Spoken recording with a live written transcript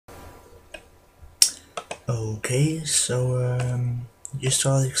Okay, so you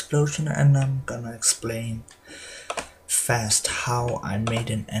saw the explosion, and I'm gonna explain fast how I made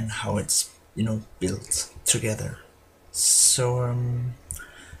it and how it's built together. So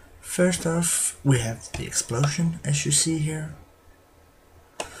first off, we have the explosion as you see here,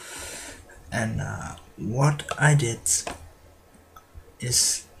 and what I did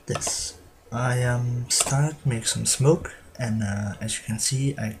is this. I started make some smoke, and as you can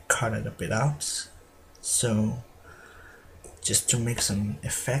see, I cut it a bit out. So just to make some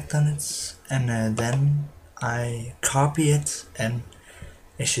effect on it, and then I copy it, and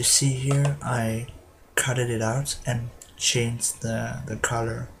as you see here I cut it out and changed the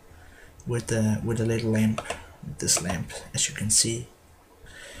color with the little lamp, this lamp as you can see.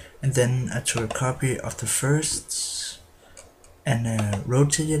 And then I took a copy of the first and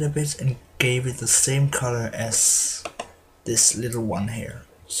rotated it a bit and gave it the same color as this little one here.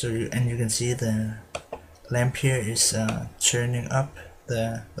 So you can see the lamp here is turning up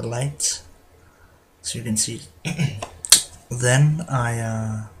the light, so you can see. Then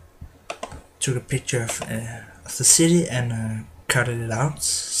I took a picture of the city and cut it out,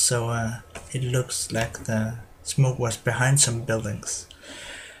 so it looks like the smoke was behind some buildings.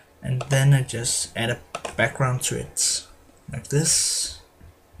 And then I just add a background to it, like this.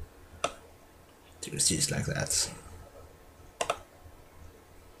 You can see it's like that.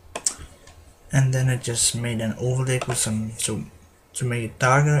 And then I just made an overlay with some, so to make it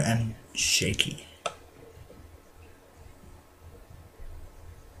darker and shaky.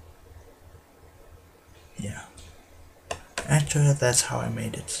 Yeah, actually that's how I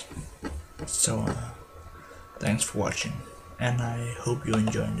made it. So thanks for watching, and I hope you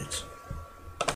enjoyed it.